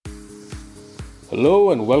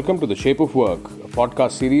Hello and welcome to The Shape of Work, a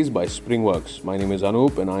podcast series by Springworks. My name is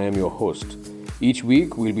Anup and I am your host. Each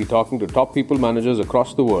week, we'll be talking to top people managers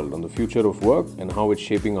across the world on the future of work and how it's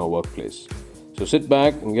shaping our workplace. So sit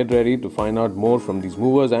back and get ready to find out more from these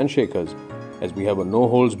movers and shakers as we have a no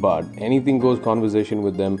holds barred, anything goes conversation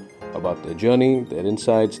with them about their journey, their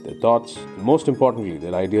insights, their thoughts, and most importantly,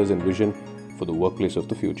 their ideas and vision for the workplace of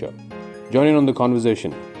the future. Join in on the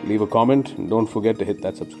conversation, leave a comment, and don't forget to hit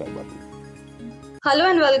that subscribe button. Hello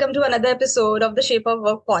and welcome to another episode of the Shape of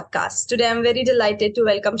Work podcast. Today I'm very delighted to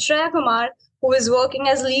welcome Shreya Kumar, who is working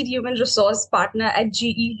as lead human resource partner at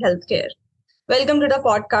GE Healthcare. Welcome to the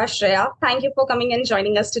podcast, Shreya. Thank you for coming and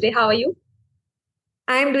joining us today. How are you?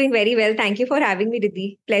 I'm doing very well. Thank you for having me,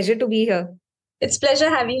 Riddhi. Pleasure to be here. It's pleasure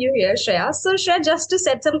having you here, Shreya. So, Shreya, just to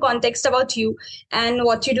set some context about you and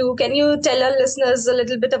what you do, can you tell our listeners a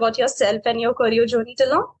little bit about yourself and your career journey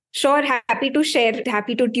till now? Sure, happy to share,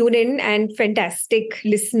 happy to tune in, and fantastic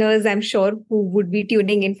listeners, I'm sure, who would be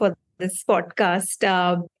tuning in for this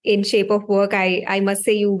podcast. In Shape of Work, I must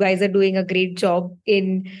say you guys are doing a great job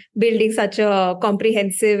in building such a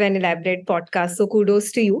comprehensive and elaborate podcast. So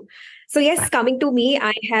kudos to you. So yes, coming to me,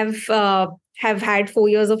 I have had 4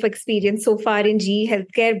 years of experience so far in GE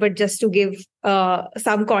Healthcare, but just to give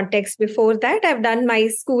some context before that, I've done my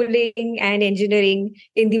schooling and engineering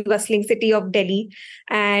in the bustling city of Delhi.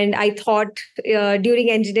 And I thought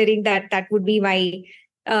during engineering that would be my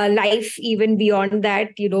life even beyond that.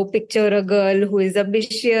 Picture a girl who is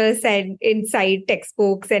ambitious and inside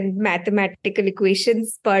textbooks and mathematical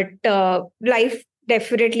equations, but life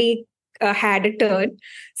definitely had a turn.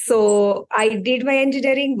 So I did my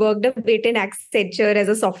engineering, worked a bit in Accenture as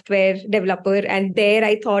a software developer, and there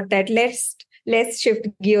I thought that let's shift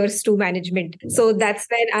gears to management. So that's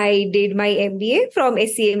when I did my MBA from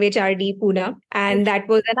SCMHRD Pune, and that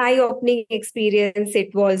was an eye-opening experience.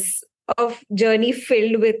 It was a journey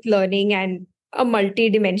filled with learning and a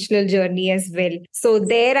multi-dimensional journey as well. So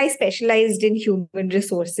there I specialized in human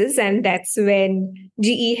resources, and that's when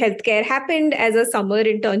GE Healthcare happened as a summer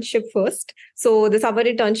internship first. So the summer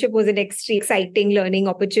internship was an extremely exciting learning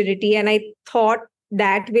opportunity, and I thought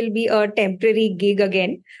that will be a temporary gig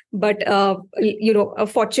again. But,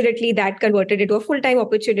 fortunately that converted into a full-time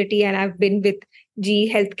opportunity, and I've been with GE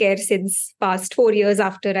Healthcare since past 4 years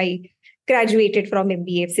after I graduated from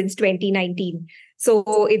MBA since 2019.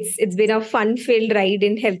 So it's been a fun-filled ride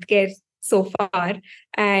in healthcare so far.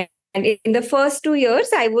 And in the first 2 years,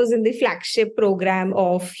 I was in the flagship program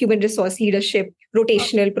of human resource leadership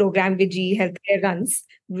rotational program which GE Healthcare runs,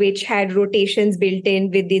 which had rotations built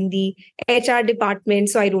in within the HR department.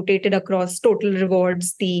 So I rotated across total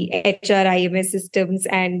rewards, the HR IMS systems,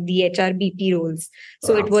 and the HR BP roles.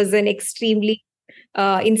 So It was an extremely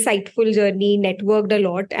insightful journey, networked a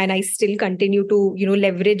lot, and I still continue to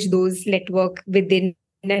leverage those network within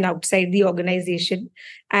and outside the organization.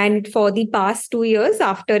 And for the past 2 years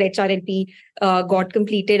after HRLP got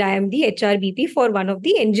completed, I am the HRBP for one of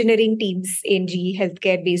the engineering teams in GE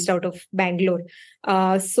Healthcare based out of Bangalore.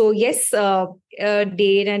 So yes,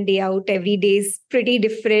 day in and day out, every day is pretty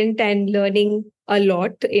different, and learning a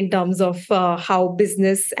lot in terms of how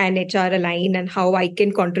business and HR align and how I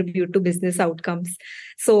can contribute to business outcomes.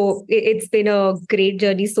 So it's been a great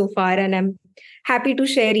journey so far, and I'm happy to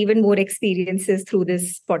share even more experiences through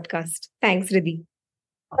this podcast. Thanks, Riddhi.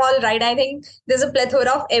 All right. I think there's a plethora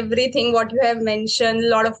of everything what you have mentioned, a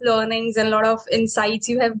lot of learnings and a lot of insights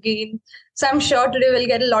you have gained. So I'm sure today we'll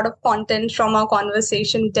get a lot of content from our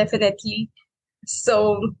conversation, definitely.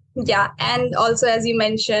 So yeah, and also as you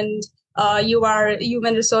mentioned, you are a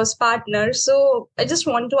human resource partner. So I just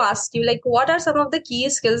want to ask you, what are some of the key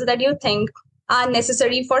skills that you think are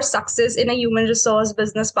necessary for success in a human resource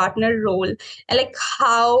business partner role? And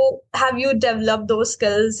how have you developed those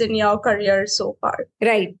skills in your career so far?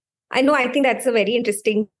 Right. I think that's a very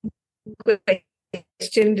interesting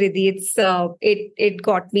question, Riddhi. It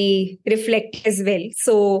got me reflect as well.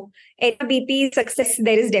 So HRBP success,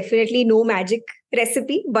 there is definitely no magic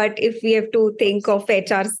recipe, but if we have to think of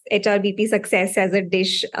HRBP success as a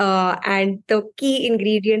dish and the key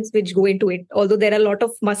ingredients which go into it, although there are a lot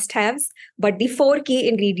of must-haves, but the 4 key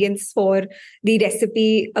ingredients for the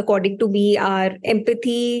recipe, according to me, are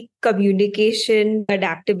empathy, communication,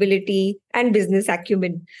 adaptability, and business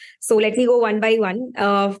acumen. So let me go one by one.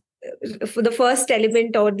 For the first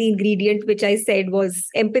element or the ingredient which I said was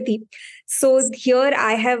empathy. So here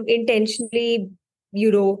I have intentionally,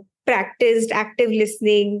 practiced active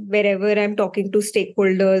listening wherever I'm talking to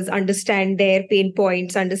stakeholders, understand their pain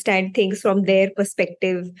points, understand things from their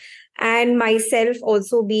perspective, and myself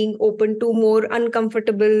also being open to more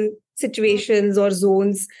uncomfortable situations or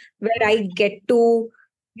zones where I get to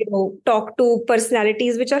talk to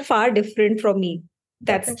personalities which are far different from me.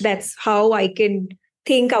 That's how I can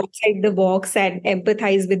think outside the box and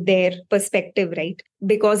empathize with their perspective, right?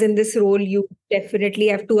 Because in this role, you definitely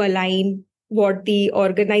have to align what the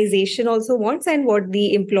organization also wants and what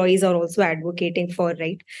the employees are also advocating for,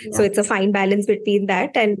 right? So it's a fine balance between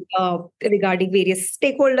that. And regarding various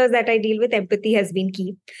stakeholders that I deal with, empathy has been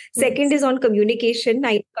key. Second is on communication.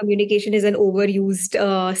 Communication is an overused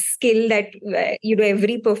skill that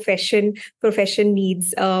every profession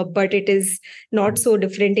needs, but it is not so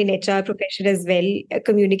different in HR profession as well.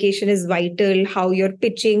 Communication is vital. How you're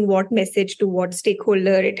pitching what message to what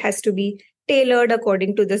stakeholder, it has to be tailored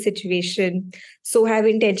according to the situation. So have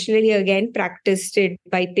intentionally again practiced it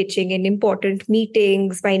by pitching in important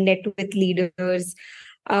meetings, by net with leaders.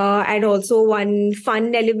 And also one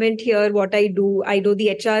fun element here, what I do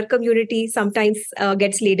the HR community sometimes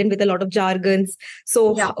gets laden with a lot of jargons.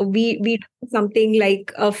 So we do something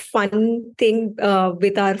like a fun thing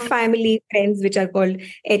with our family friends, which are called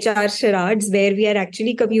HR charades, where we are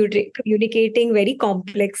actually communicating very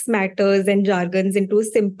complex matters and jargons into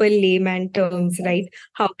simple layman terms, right?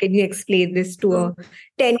 How can you explain this to a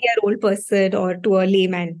 10-year-old person or to a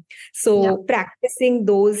layman? So practicing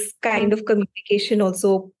those kind of communication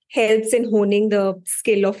also helps in honing the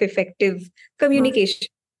skill of effective communication.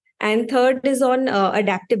 And third is on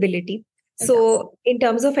adaptability. So in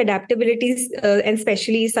terms of adaptabilities, and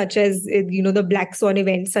especially such as, the black swan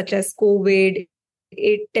events such as COVID,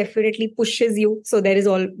 it definitely pushes you. So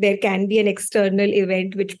there can be an external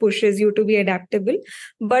event which pushes you to be adaptable.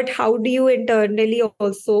 But how do you internally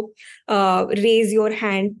also raise your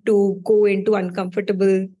hand to go into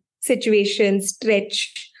uncomfortable situations,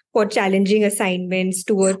 stretch for challenging assignments,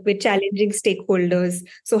 to work with challenging stakeholders?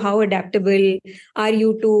 So how adaptable are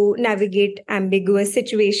you to navigate ambiguous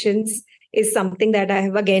situations is something that I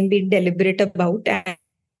have again been deliberate about,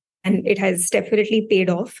 and it has definitely paid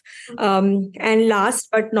off. And last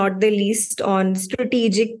but not the least, on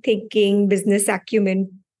strategic thinking, business acumen,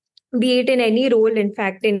 be it in any role. In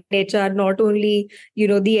fact, in HR, not only, the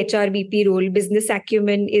HRBP role, business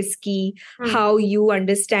acumen is key. How you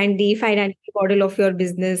understand the financial model of your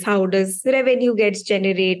business, how does revenue gets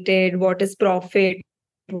generated, what is profit,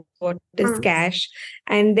 what is cash,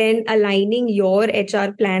 and then aligning your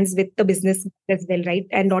HR plans with the business as well, right?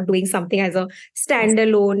 And not doing something as a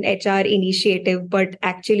standalone HR initiative, but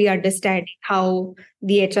actually understanding how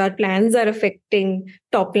the HR plans are affecting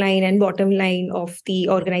top line and bottom line of the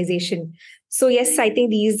organization. So yes, I think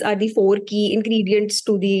these are the 4 key ingredients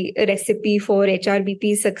to the recipe for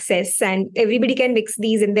HRBP success, and everybody can mix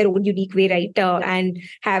these in their own unique way, right? And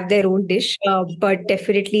have their own dish, but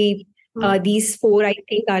definitely these 4, I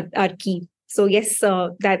think, are key. So yes,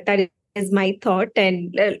 that is my thought,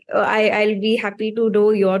 and I'll be happy to know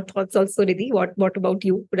your thoughts also, Riddhi. What about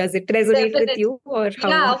you? Does it resonate with you, or how?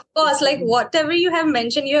 Yeah, of course. Like whatever you have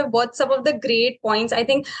mentioned, you have brought some of the great points. I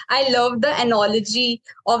think I love the analogy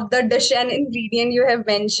of the dish and ingredient you have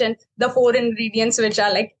mentioned. The 4 ingredients, which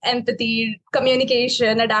are like empathy,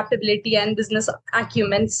 communication, adaptability, and business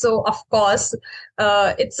acumen. So of course,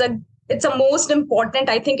 it's a most important,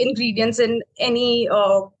 I think, ingredients in any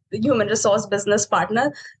human resource business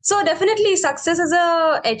partner. So definitely success as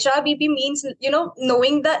a HRBP means,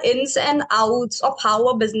 knowing the ins and outs of how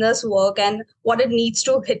a business work and what it needs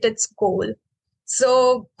to hit its goal.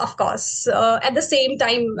 So of course, at the same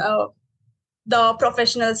time, the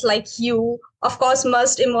professionals like you, of course,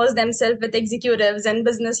 must immerse themselves with executives and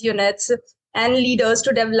business units and leaders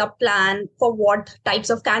to develop plan for what types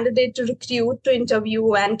of candidate to recruit, to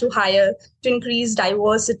interview, and to hire, to increase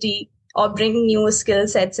diversity or bring new skill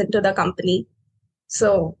sets into the company.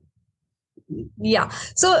 So yeah.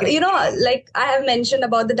 So, like I have mentioned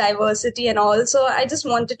about the diversity and also I just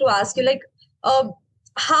wanted to ask you, like,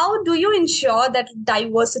 how do you ensure that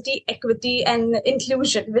diversity, equity, and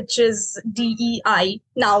inclusion, which is DEI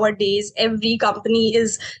nowadays, every company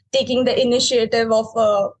is taking the initiative of,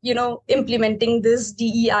 implementing this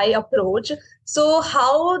DEI approach. So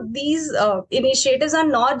how these initiatives are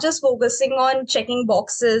not just focusing on checking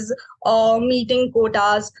boxes or meeting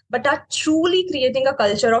quotas, but are truly creating a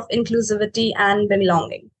culture of inclusivity and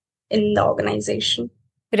belonging in the organization?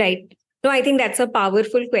 Right. No, I think that's a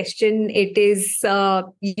powerful question. It is,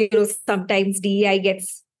 sometimes DEI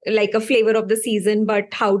gets like a flavor of the season,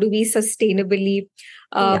 but how do we sustainably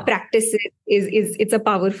practice it? It's a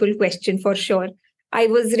powerful question for sure. I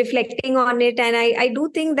was reflecting on it, and I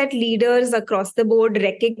do think that leaders across the board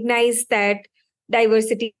recognize that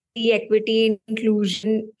diversity equity,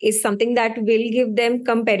 inclusion is something that will give them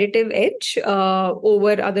competitive edge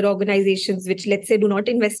over other organizations, which, let's say, do not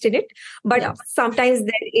invest in it. But sometimes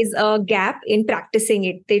there is a gap in practicing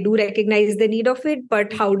it. They do recognize the need of it,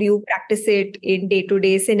 but how do you practice it in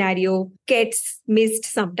day-to-day scenario gets missed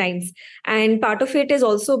sometimes. And part of it is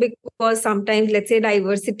also because sometimes, let's say,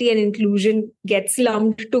 diversity and inclusion gets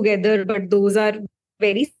lumped together, but those are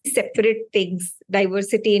very separate things.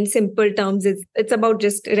 Diversity in simple terms is it's about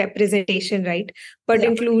just representation, right? But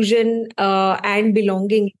inclusion and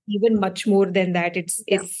belonging even much more than that.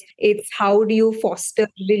 It's how do you foster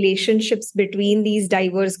relationships between these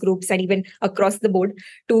diverse groups and even across the board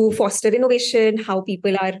to foster innovation, how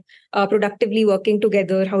people are productively working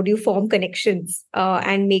together, how do you form connections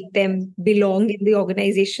and make them belong in the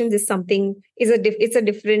organizations is something it's a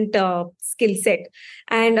different skill set.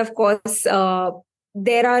 And of course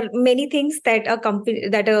there are many things that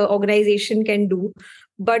a organization can do,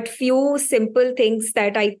 but few simple things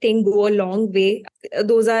that I think go a long way.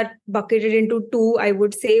 Those are bucketed into two, I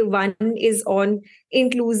would say. One is on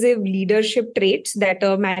inclusive leadership traits that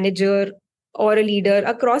a manager or a leader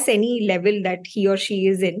across any level that he or she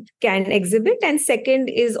is in can exhibit. And second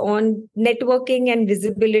is on networking and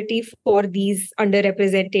visibility for these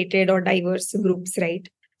underrepresented or diverse groups, right?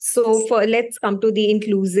 So let's come to the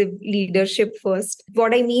inclusive leadership first.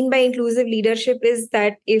 What I mean by inclusive leadership is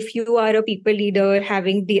that if you are a people leader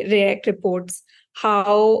having direct reports,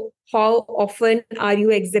 how often are you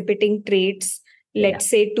exhibiting traits, let's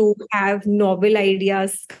say, to have novel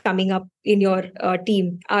ideas coming up in your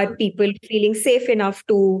team? Are people feeling safe enough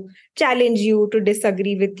to challenge you, to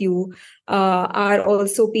disagree with you? Are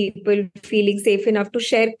also people feeling safe enough to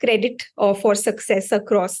share credit for success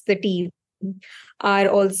across the team? Are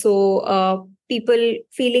also people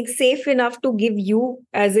feeling safe enough to give you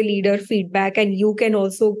as a leader feedback, and you can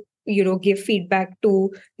also give feedback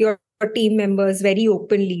to your team members very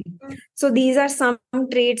openly? So these are some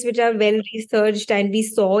traits which are well researched, and we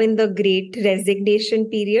saw in the Great Resignation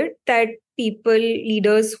period that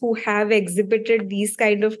leaders who have exhibited these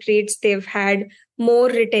kind of traits, they've had more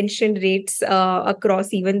retention rates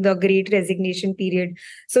across even the Great Resignation period.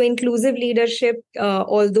 So inclusive leadership,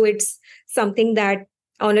 although it's something that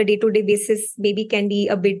on a day-to-day basis maybe can be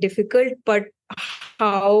a bit difficult, but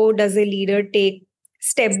how does a leader take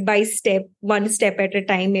step by step, one step at a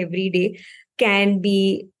time every day, can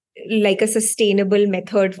be like a sustainable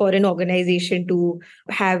method for an organization to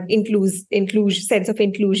have sense of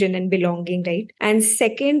inclusion and belonging, right? And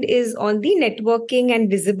second is on the networking and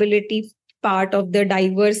visibility part of the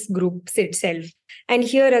diverse groups itself. And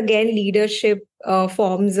here again, leadership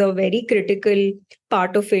forms a very critical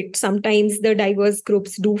part of it. Sometimes the diverse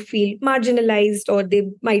groups do feel marginalized, or they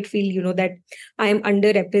might feel, that I am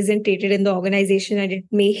underrepresented in the organization and it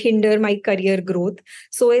may hinder my career growth.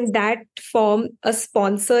 So in that form, a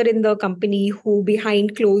sponsor in the company who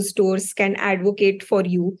behind closed doors can advocate for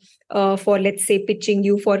you, for, let's say, pitching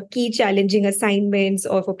you for key challenging assignments,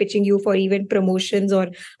 or for pitching you for even promotions or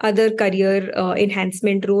other career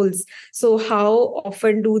enhancement roles. So how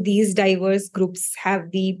often do these diverse groups have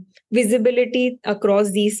the visibility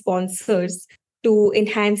across these sponsors to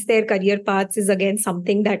enhance their career paths is again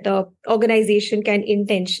something that a organization can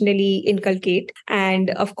intentionally inculcate.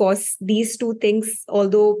 And of course, these two things,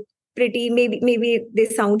 although maybe they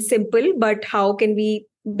sound simple, but how can we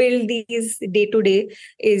build these day to day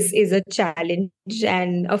is a challenge.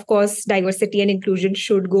 And of course, diversity and inclusion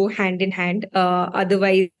should go hand in hand.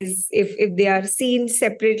 Otherwise, if they are seen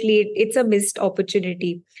separately, it's a missed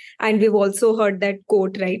opportunity. And we've also heard that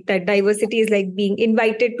quote, right, that diversity is like being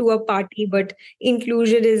invited to a party, but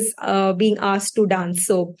inclusion is being asked to dance.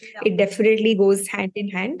 So it definitely goes hand in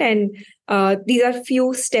hand. And these are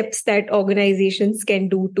few steps that organizations can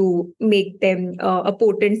do to make them a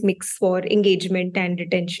potent mix for engagement and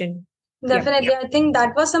retention. Definitely. I think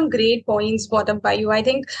that was some great points brought up by you. I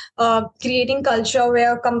think creating culture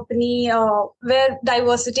where where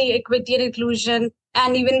diversity, equity, and inclusion,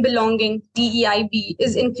 and even belonging, DEIB,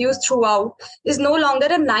 is infused throughout is no longer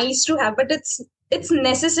a nice to have, but it's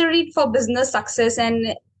necessary for business success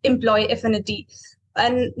and employee affinity.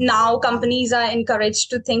 And now companies are encouraged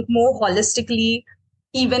to think more holistically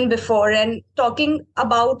even before, and talking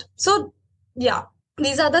about,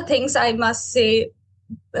 these are the things I must say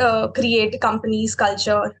create companies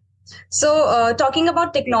culture. So talking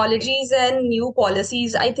about technologies and new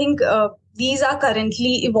policies, I think these are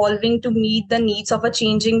currently evolving to meet the needs of a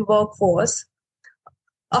changing workforce.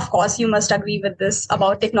 Of course, you must agree with this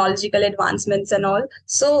about technological advancements and all.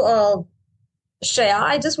 So Shreya,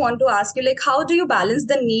 I just want to ask you, like, how do you balance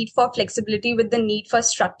the need for flexibility with the need for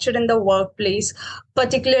structure in the workplace,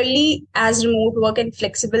 particularly as remote work and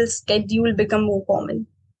flexible schedule become more common?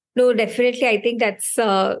 No, definitely. I think that's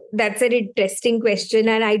an interesting question,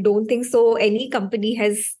 and I don't think so. Any company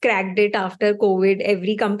has cracked it after COVID.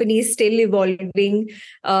 Every company is still evolving.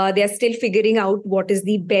 They are still figuring out what is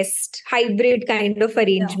the best hybrid kind of Yeah,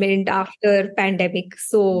 arrangement after pandemic.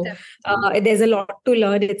 So definitely. there's a lot to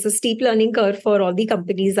learn. It's a steep learning curve for all the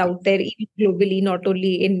companies out there, even globally, not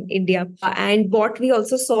only in India. And what we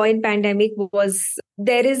also saw in pandemic was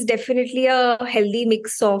there is definitely a healthy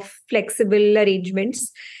mix of flexible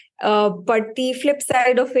arrangements, but the flip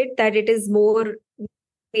side of it, that it is more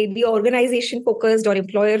maybe organization focused or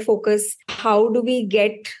employer focused. How do we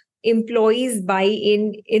get employees buy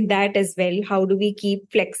in that as well? How do we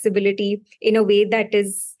keep flexibility in a way that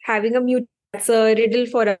is having a mutual? That's a riddle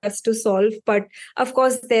for us to solve. But of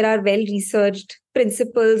course, there are well researched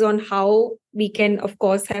principles on how we can, of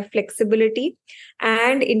course, have flexibility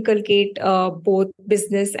and inculcate both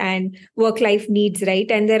business and work life needs,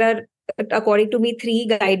 right? And there are, according to me, three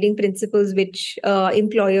guiding principles which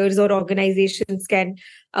employers or organizations can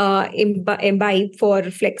imbibe for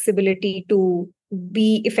flexibility to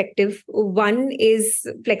be effective. One is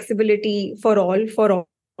flexibility for all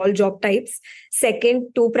job types. Second,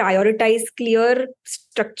 to prioritize clear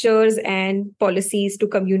structures and policies, to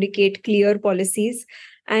communicate clear policies.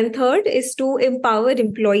 And third is to empower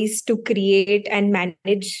employees to create and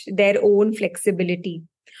manage their own flexibility.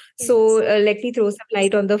 So Yes. let me throw some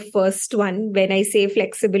light on the first one. When I say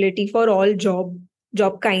flexibility for all job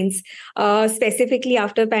kinds, specifically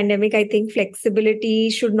after pandemic, I think flexibility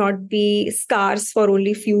should not be scarce for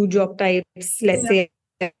only few job types. Let's Yeah.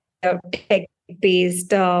 say tech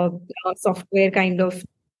based software kind of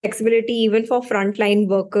flexibility, even for frontline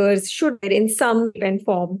workers, should be in some and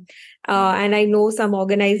form. And I know some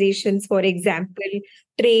organizations, for example,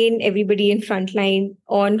 train everybody in frontline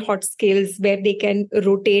on hot skills where they can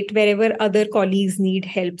rotate wherever other colleagues need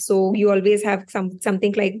help. So you always have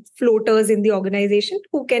something like floaters in the organization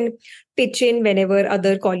who can pitch in whenever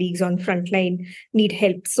other colleagues on frontline need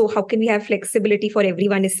help. So how can we have flexibility for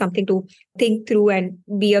everyone is something to think through and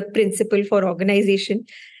be a principle for organization.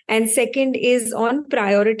 And second is on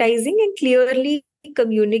prioritizing and clearly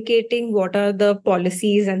communicating what are the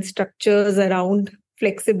policies and structures around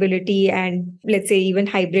flexibility and, let's say, even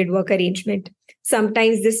hybrid work arrangement.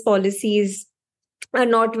 Sometimes these policies are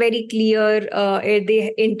not very clear.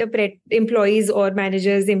 They interpret, employees or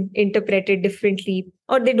managers interpret it differently,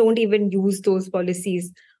 or they don't even use those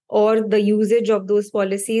policies, or the usage of those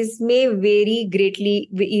policies may vary greatly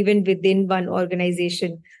even within one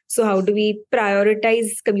organization. So how do we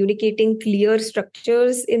prioritize? Communicating clear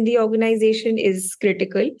structures in the organization is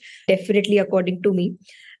critical, definitely, according to me.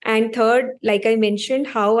 And third, like I mentioned,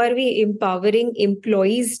 how are we empowering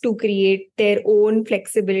employees to create their own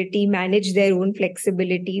flexibility, manage their own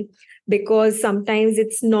flexibility? Because sometimes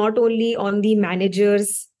it's not only on the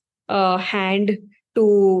manager's hand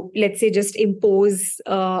to, let's say, just impose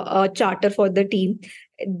a charter for the team.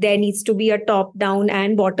 There needs to be a top down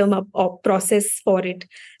and bottom up process for it.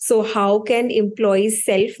 So how can employees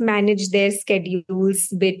self manage their schedules,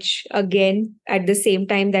 which again, at the same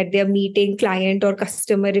time that they're meeting client or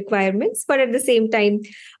customer requirements, but at the same time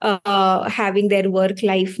having their work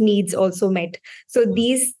life needs also met? So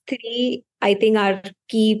these three, I think, are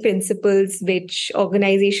key principles which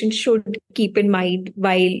organizations should keep in mind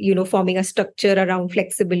while, forming a structure around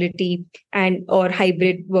flexibility and or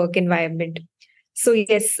hybrid work environment. So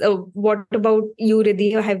yes, what about you,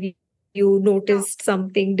 Riddhi? Have you noticed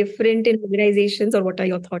something different in organizations, or what are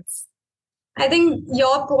your thoughts? I think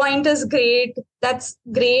your point is great. That's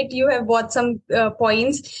great. You have brought some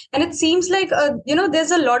points, and it seems like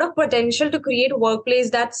there's a lot of potential to create a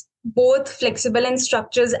workplace that's both flexible and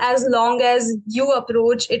structures, as long as you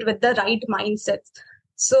approach it with the right mindset.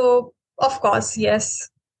 So, of course, yes,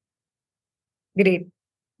 Great.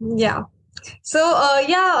 yeah.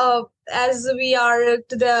 So, as we are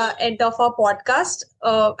to the end of our podcast,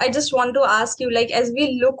 I just want to ask you, like, as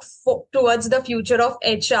we look towards the future of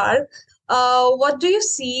HR, what do you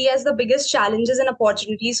see as the biggest challenges and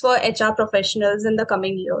opportunities for HR professionals in the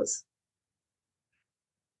coming years?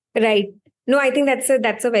 Right. No, I think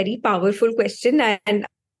that's a very powerful question, and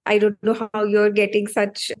I don't know how you're getting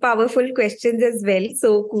such powerful questions as well.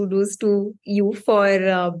 So kudos to you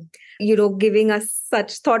for giving us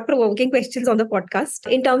such thought-provoking questions on the podcast.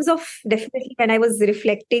 In terms of, definitely, when I was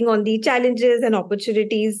reflecting on the challenges and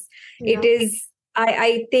opportunities, Yeah. it is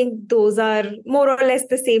I think those are more or less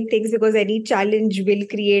the same things, because any challenge will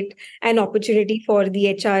create an opportunity for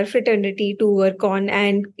the HR fraternity to work on.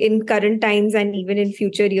 And in current times and even in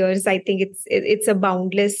future years, I think it's a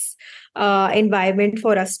boundless environment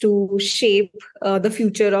for us to shape the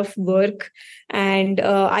future of work. And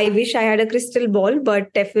I wish I had a crystal ball,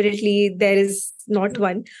 but definitely there is not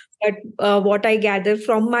one. But what I gather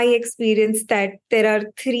from my experience, that there are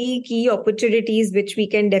three key opportunities which we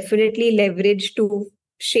can definitely leverage to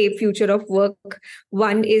shape future of work.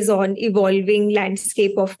 One is on evolving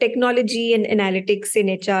landscape of technology and analytics in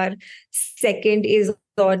HR. Second is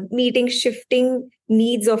on meeting shifting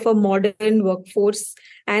needs of a modern workforce.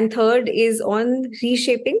 And third is on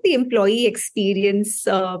reshaping the employee experience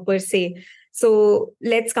per se. So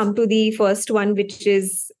let's come to the first one, which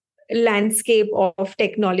is landscape of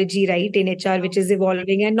technology, right, in HR, which is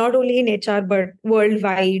evolving, and not only in HR but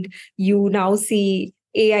worldwide. You now see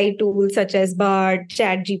AI tools such as Bard,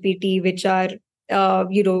 Chat GPT, which are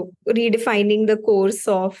redefining the course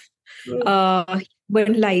of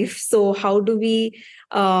human life. So how do we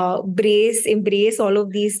embrace all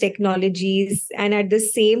of these technologies, and at the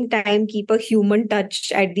same time keep a human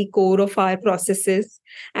touch at the core of our processes?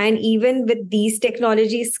 And even with these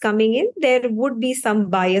technologies coming in, there would be some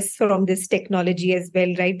bias from this technology as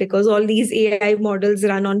well, right? Because all these AI models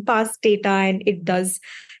run on past data, and it does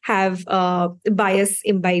have bias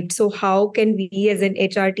imbibed. So how can we as an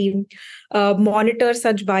HR team monitor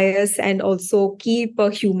such bias and also keep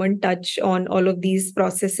a human touch on all of these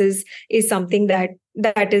processes is something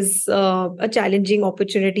that is a challenging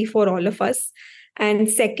opportunity for all of us. And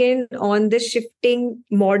second, on the shifting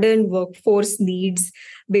modern workforce needs,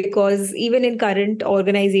 because even in current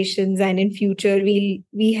organizations and in future, we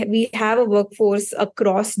have a workforce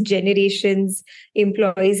across generations.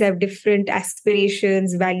 Employees have different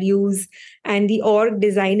aspirations, values, and the org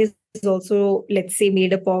design is also, let's say,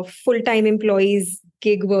 made up of full-time employees,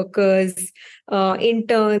 gig workers,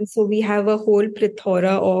 interns. So we have a whole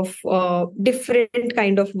plethora of different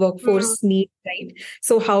kind of workforce needs, right?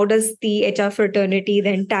 So how does the HR fraternity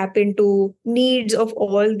then tap into needs of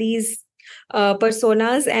all these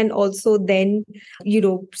personas, and also then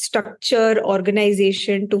structure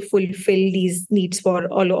organization to fulfill these needs for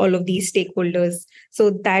all of these stakeholders?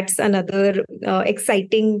 So that's another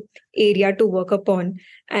exciting area to work upon.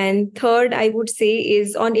 And third, I would say,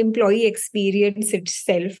 is on employee experience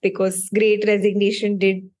itself, because Great Resignation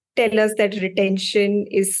did tell us that retention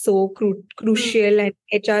is so crucial, and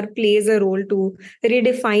HR plays a role to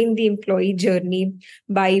redefine the employee journey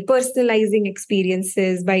by personalizing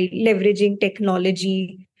experiences, by leveraging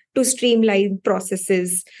technology to streamline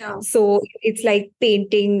processes. Yeah. So it's like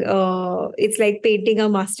painting a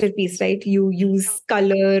masterpiece, right? You use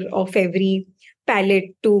color of every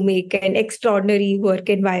palette to make an extraordinary work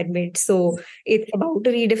environment. So it's about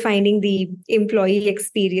redefining the employee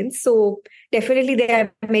experience. So definitely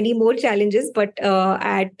there are many more challenges, but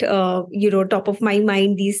at top of my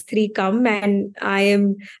mind, these three come, and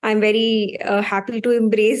I'm very happy to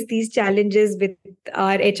embrace these challenges with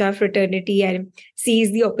our HR fraternity and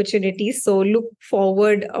seize the opportunities. So look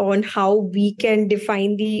forward on how we can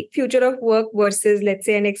define the future of work versus, let's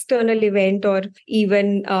say, an external event or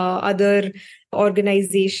even other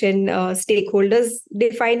organization stakeholders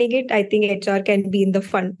defining it. I think HR can be in the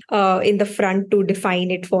front to define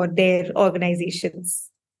it for their organizations.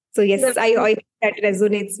 So yes, I think that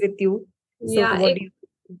resonates with you. So Yeah, what do you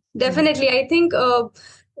definitely. I think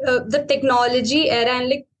the technology era and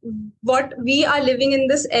like what we are living in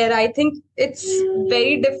this era, I think it's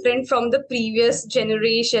very different from the previous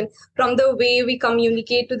generation, from the way we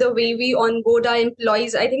communicate to the way we onboard our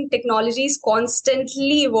employees. I think technology is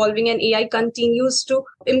constantly evolving, and AI continues to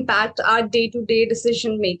impact our day-to-day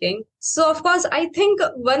decision making. So of course, I think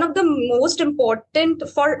one of the most important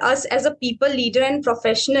for us as a people leader and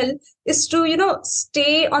professional is to,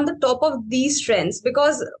 stay on the top of these trends,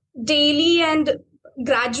 because daily and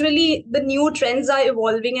gradually the new trends are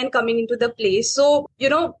evolving and coming into the place. So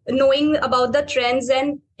knowing about the trends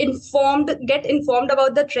and get informed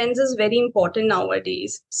about the trends is very important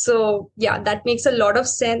nowadays. So yeah, that makes a lot of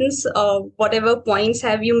sense. Whatever points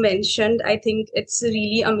have you mentioned, I think it's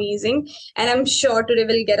really amazing, and I'm sure today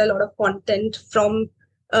we'll get a lot of content from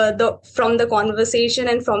the conversation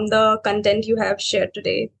and from the content you have shared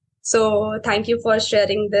today. So thank you for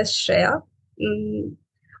sharing this, Shreya.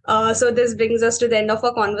 So this brings us to the end of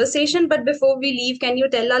our conversation. But before we leave, can you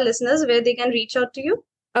tell our listeners where they can reach out to you?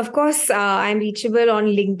 Of course, I'm reachable on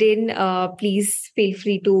LinkedIn. Please feel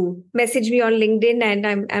free to message me on LinkedIn,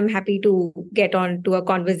 and I'm happy to get on to a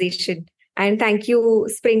conversation And thank you,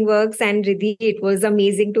 Springworks and Riddhi. It was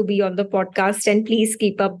amazing to be on the podcast. And please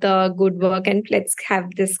keep up the good work and let's have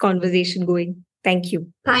this conversation going. Thank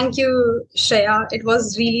you. Thank you, Shreya. It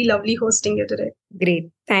was really lovely hosting you today. Great.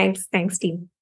 Thanks. Thanks, team.